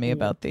asked Jimmy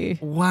about the...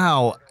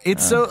 Wow.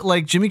 It's so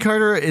like Jimmy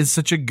Carter is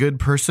such a good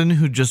person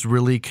who just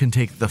really can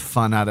take the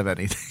fun out of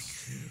anything.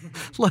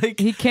 Like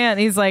He can't.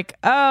 He's like,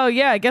 oh,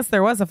 yeah, I guess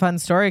there was a fun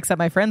story, except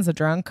my friend's a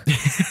drunk.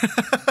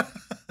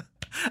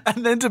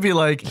 And then to be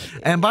like,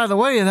 and by the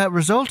way, that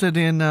resulted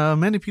in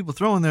many people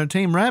throwing their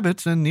tame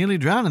rabbits and nearly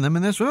drowning them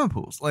in their swimming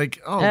pools.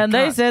 Like, and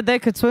they said they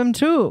could swim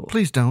too.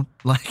 Please don't.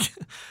 Like,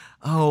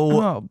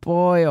 oh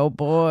boy, oh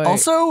boy.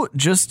 Also,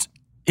 just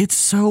it's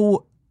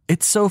so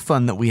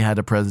fun that we had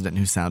a president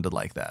who sounded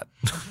like that.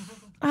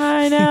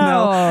 I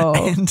know.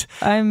 And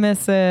I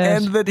miss it.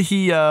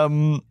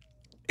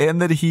 And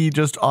that he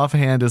just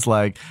offhand is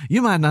like,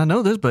 you might not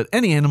know this, but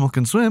any animal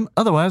can swim.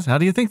 Otherwise, how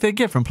do you think they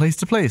get from place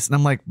to place? And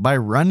I'm like, by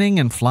running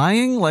and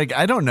flying? Like,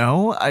 I don't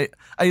know. I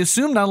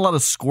assume not a lot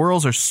of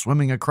squirrels are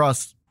swimming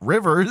across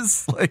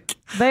rivers. Like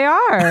They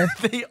are.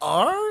 they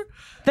are.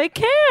 They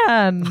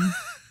can.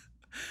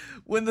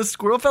 When the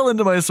squirrel fell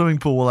into my swimming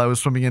pool while I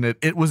was swimming in it,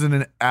 it was in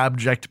an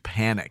abject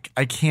panic.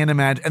 I can't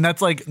imagine. And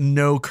that's like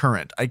no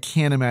current. I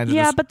can't imagine.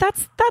 Yeah, but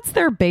that's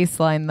their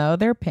baseline, though.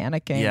 They're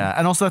panicking. Yeah,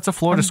 and also that's a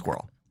Florida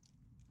squirrel.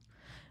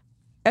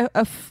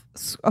 A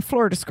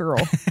Florida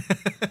squirrel.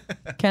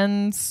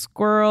 Can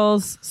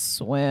squirrels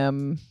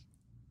swim?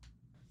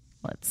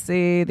 Let's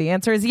see. The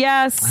answer is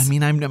yes. I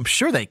mean, I'm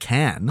sure they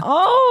can.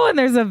 Oh, and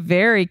there's a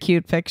very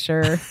cute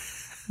picture.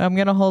 I'm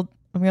gonna hold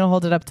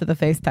it up to the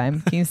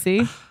FaceTime. Can you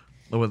see?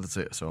 Oh, let's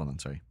see. So hold on,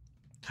 sorry.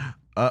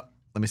 Let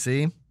me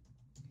see.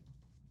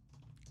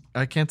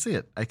 I can't see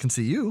it. I can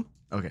see you.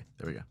 Okay,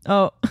 there we go.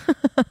 Oh.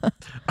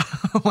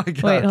 Oh my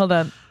god. Wait, hold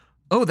on.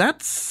 Oh,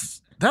 that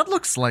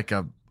looks like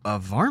a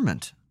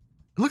varmint.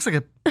 It looks like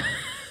a.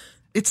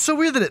 It's so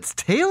weird that its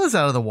tail is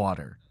out of the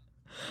water.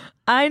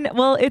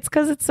 Well, it's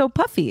because it's so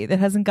puffy. It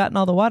hasn't gotten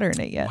all the water in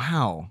it yet.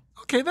 Wow.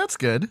 Okay, that's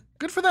good.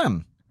 Good for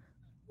them.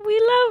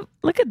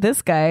 Look at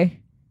this guy.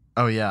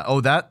 Oh yeah. Oh,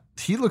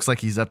 he looks like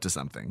he's up to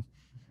something.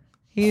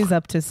 He's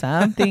up to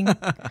something.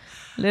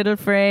 Little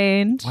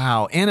friend.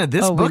 Wow, Anna,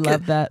 this we book.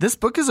 love that. This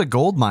book is a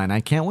gold mine.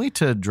 I can't wait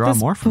to draw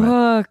more from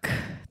it.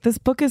 This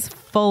book is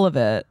full of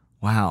it.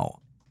 Wow.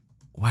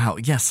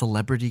 Yeah,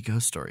 celebrity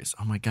ghost stories.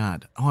 Oh my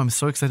god. Oh, I'm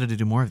so excited to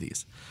do more of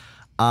these.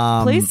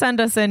 Please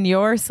send us in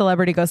your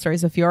celebrity ghost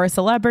stories. If you're a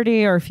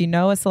celebrity or if you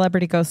know a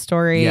celebrity ghost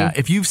story. Yeah,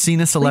 if you've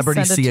seen a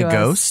celebrity send it see a to us.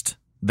 ghost,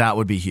 that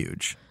would be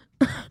huge.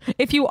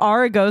 If you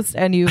are a ghost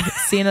and you've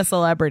seen a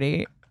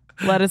celebrity,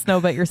 let us know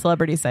about your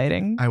celebrity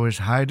sighting. I was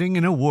hiding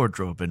in a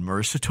wardrobe and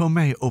Marissa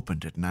Tomei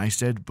opened it and I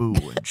said boo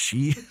and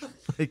she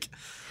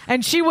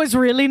And she was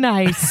really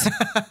nice.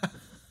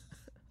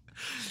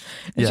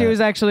 And she was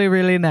actually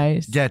really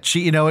nice. Yeah,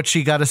 you know what?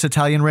 She got us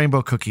Italian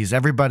rainbow cookies.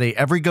 Every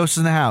ghost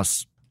in the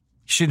house.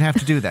 You shouldn't have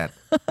to do that.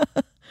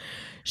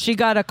 She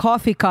got a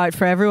coffee cart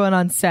for everyone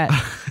on set.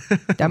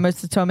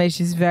 Marissa Tomei,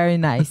 she's very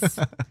nice.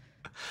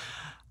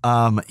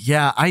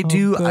 Yeah, I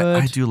do.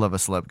 good. I do love a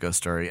celeb ghost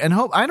story, and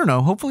I don't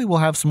know. Hopefully, we'll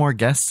have some more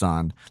guests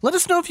on. Let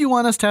us know if you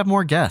want us to have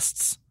more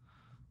guests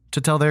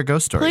to tell their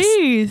ghost stories.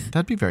 Please,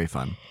 that'd be very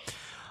fun.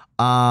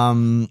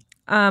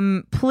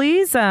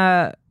 Please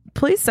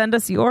send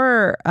us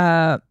your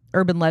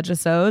urban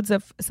legisodes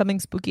if something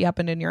spooky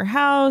happened in your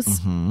house.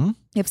 Mm-hmm.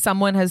 If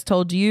someone has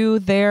told you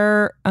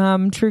their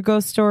true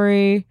ghost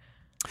story.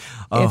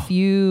 If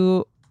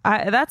you.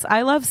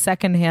 I love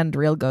secondhand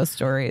real ghost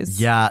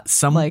stories. Yeah,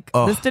 this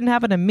didn't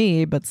happen to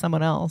me, but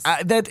someone else.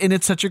 And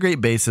it's such a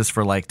great basis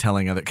for like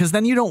telling other, because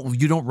then you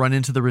don't run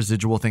into the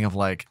residual thing of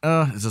like,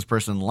 is this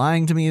person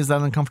lying to me? Is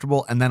that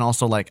uncomfortable? And then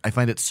also like, I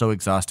find it so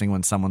exhausting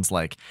when someone's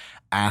like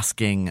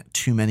asking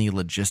too many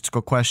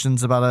logistical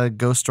questions about a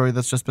ghost story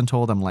that's just been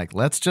told. I'm like,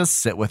 let's just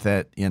sit with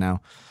it, you know.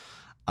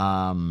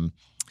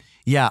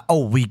 Yeah.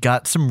 Oh, we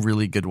got some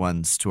really good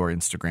ones to our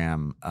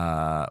Instagram,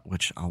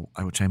 which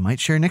I might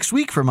share next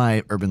week for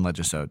my Urban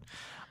Legisode.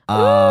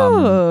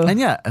 And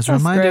yeah, as a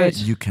reminder, great.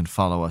 you can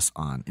follow us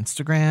on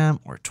Instagram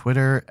or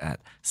Twitter at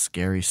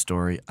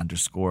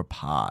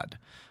scarystory_pod.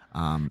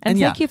 And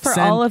thank you for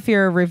all of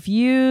your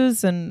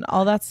reviews and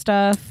all that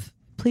stuff.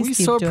 Please we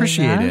keep so doing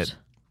appreciate that. it.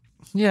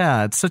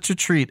 Yeah, it's such a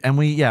treat, and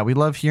we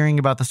love hearing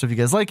about the stuff you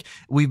guys like.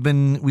 We've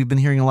been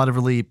hearing a lot of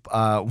really.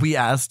 We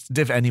asked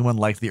if anyone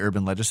liked the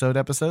Urban Legisode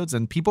episodes,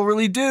 and people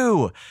really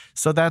do.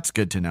 So that's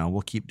good to know.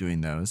 We'll keep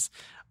doing those.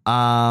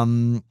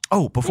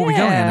 Before we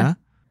go, Hannah,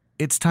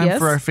 it's time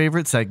for our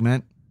favorite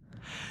segment: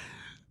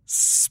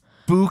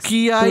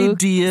 spooky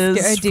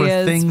ideas for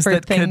things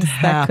that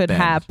could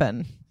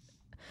happen.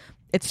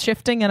 It's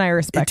shifting, and I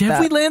respect Have that.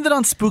 we landed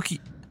on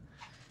spooky?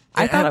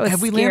 I thought it was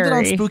Have we scary. landed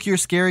on spooky or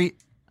scary?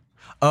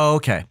 Oh,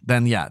 okay.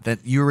 Then yeah,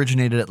 that you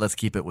originated it. Let's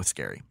keep it with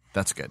scary.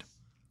 That's good.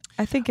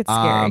 I think it's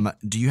scary.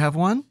 Do you have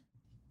one?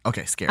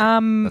 Okay, scary.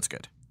 That's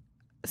good.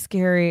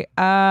 Scary.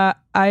 Do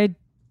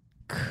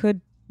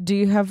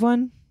you have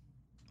one?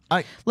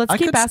 Let's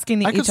keep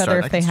asking each other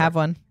if they have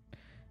one.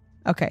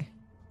 Okay.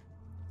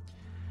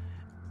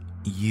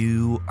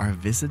 You are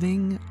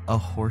visiting a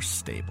horse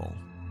stable,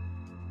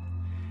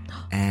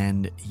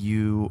 and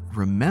you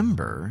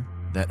remember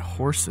that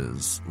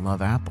horses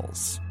love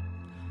apples.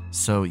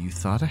 So you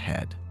thought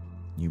ahead,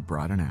 you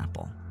brought an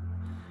apple,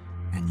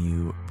 and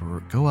you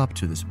go up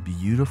to this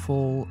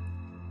beautiful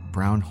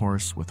brown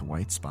horse with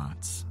white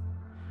spots,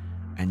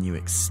 and you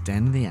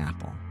extend the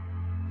apple,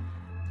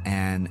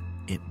 and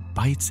it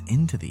bites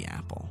into the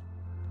apple,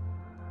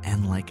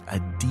 and like a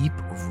deep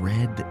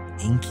red,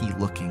 inky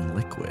looking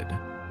liquid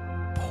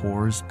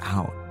pours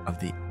out of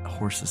the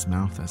horse's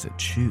mouth as it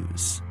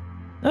chews.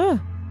 Ugh.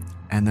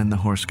 And then the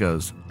horse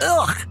goes,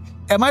 "Ugh,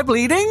 am I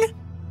bleeding?"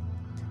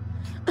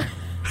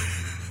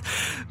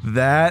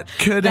 That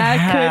could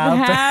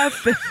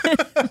happen.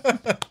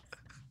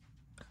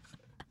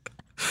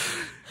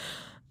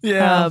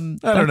 Yeah, I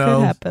don't know.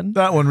 Could happen.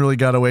 That one really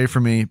got away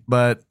from me,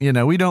 but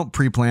we don't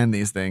pre-plan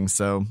these things,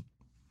 so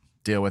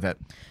deal with it.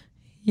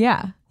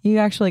 Yeah, you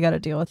actually got to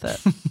deal with it.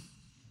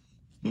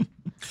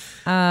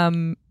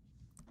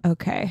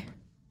 Okay.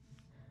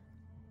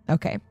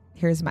 Okay,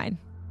 here's mine.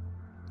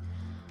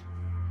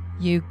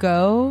 You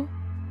go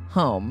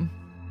home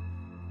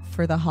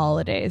for the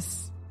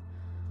holidays,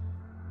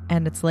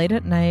 and it's late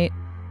at night,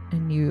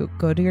 and you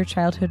go to your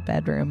childhood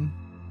bedroom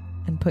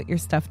and put your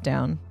stuff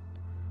down.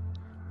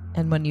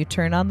 And when you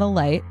turn on the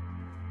light,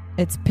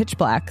 it's pitch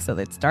black, so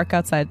it's dark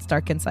outside, it's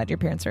dark inside, your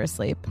parents are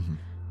asleep. Mm-hmm.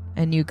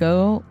 And you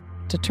go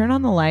to turn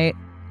on the light,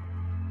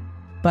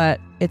 but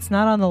it's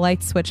not on the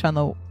light switch on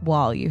the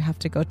wall. You have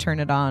to go turn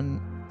it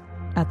on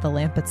at the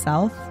lamp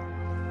itself.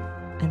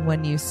 And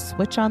when you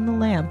switch on the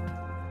lamp,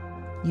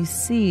 you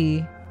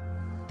see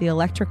the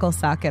electrical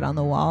socket on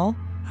the wall.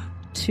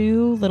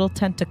 2 little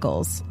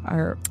tentacles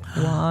are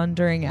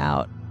wandering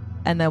out.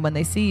 And then when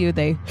they see you,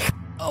 they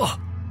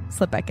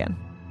slip back in.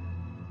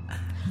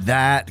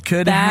 That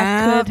could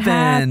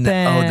happen.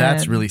 Oh,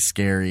 that's really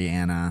scary,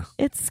 Anna.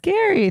 It's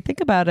scary.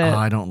 Think about it. Oh,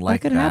 I don't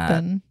like that. Could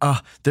happen. Oh,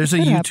 there's a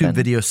YouTube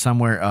video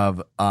somewhere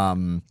of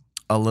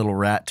a little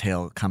rat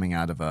tail coming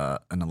out of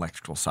an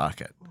electrical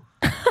socket.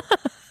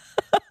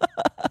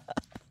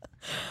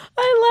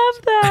 I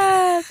love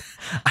that.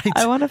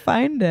 I want to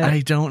find it.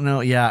 I don't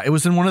know. Yeah, it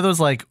was in one of those,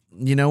 like,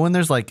 you know, when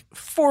there's like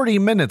 40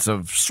 minutes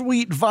of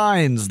sweet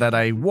vines that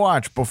I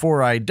watch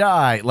before I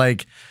die.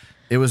 Like,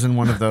 it was in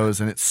one of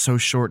those, and it's so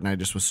short, and I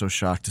just was so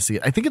shocked to see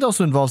it. I think it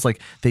also involves,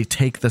 like, they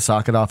take the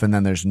socket off, and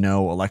then there's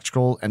no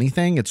electrical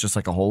anything. It's just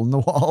like a hole in the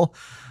wall.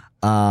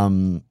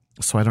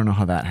 So I don't know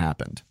how that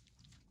happened.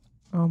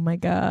 Oh, my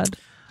God.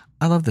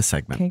 I love this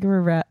segment.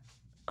 Kangaroo rat.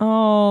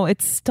 Oh,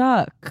 it's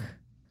stuck.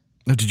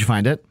 Oh, did you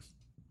find it?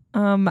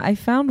 I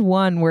found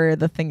one where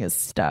the thing is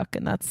stuck,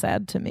 and that's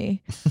sad to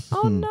me.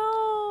 Oh,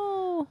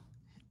 no.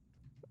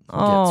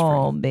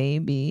 Oh,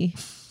 baby.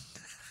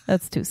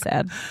 That's too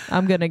sad.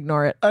 I'm going to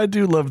ignore it. I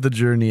do love the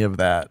journey of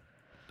that.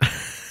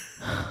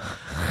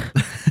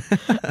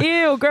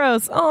 Ew,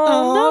 gross.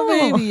 Oh,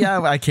 no. Baby.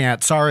 I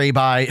can't. Sorry,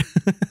 bye.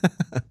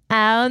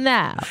 Oh,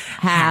 no.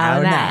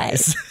 How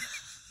nice.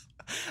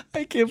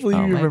 I can't believe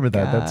you remember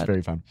that. That's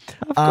very fun.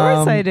 Of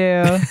course I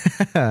do.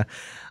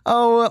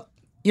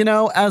 You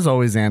know, as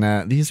always,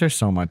 Anna, these are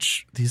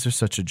such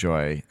a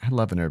joy. I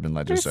love an urban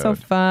legisode. They're so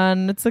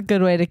fun. It's a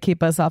good way to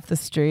keep us off the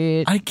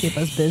street, keep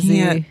us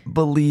busy. I can't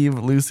believe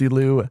Lucy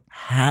Liu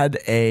had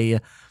a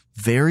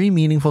very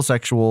meaningful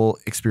sexual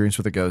experience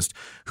with a ghost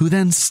who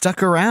then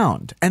stuck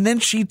around. And then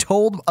she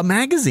told a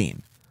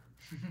magazine.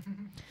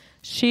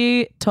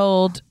 She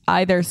told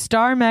either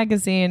Star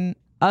Magazine,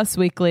 Us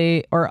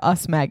Weekly, or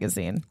Us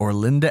Magazine. Or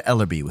Linda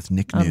Ellerby with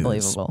Nick News.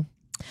 Unbelievable.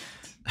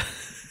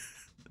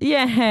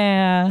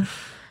 Yeah.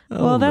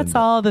 Well, that's Linda.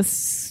 All the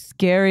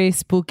scary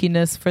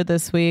spookiness for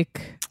this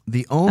week.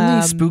 The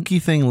only spooky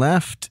thing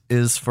left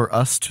is for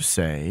us to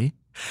say,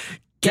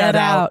 get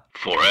out.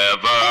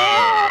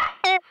 Forever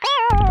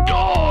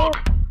Dog.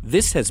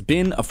 This has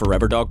been a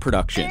Forever Dog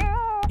production.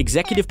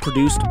 Executive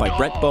produced by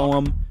Brett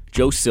Boehm,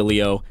 Joe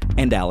Cilio,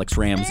 and Alex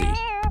Ramsey.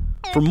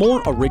 For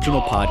more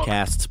original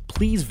podcasts,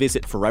 please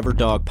visit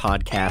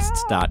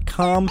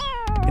foreverdogpodcasts.com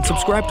and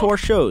subscribe to our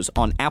shows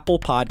on Apple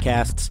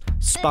Podcasts,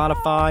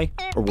 Spotify,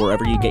 or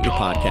wherever you get your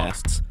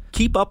podcasts.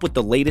 Keep up with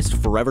the latest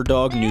Forever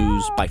Dog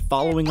news by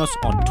following us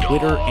on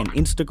Twitter and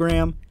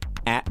Instagram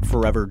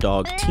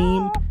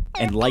 @ForeverDogTeam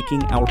and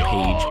liking our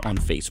page on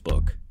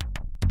Facebook.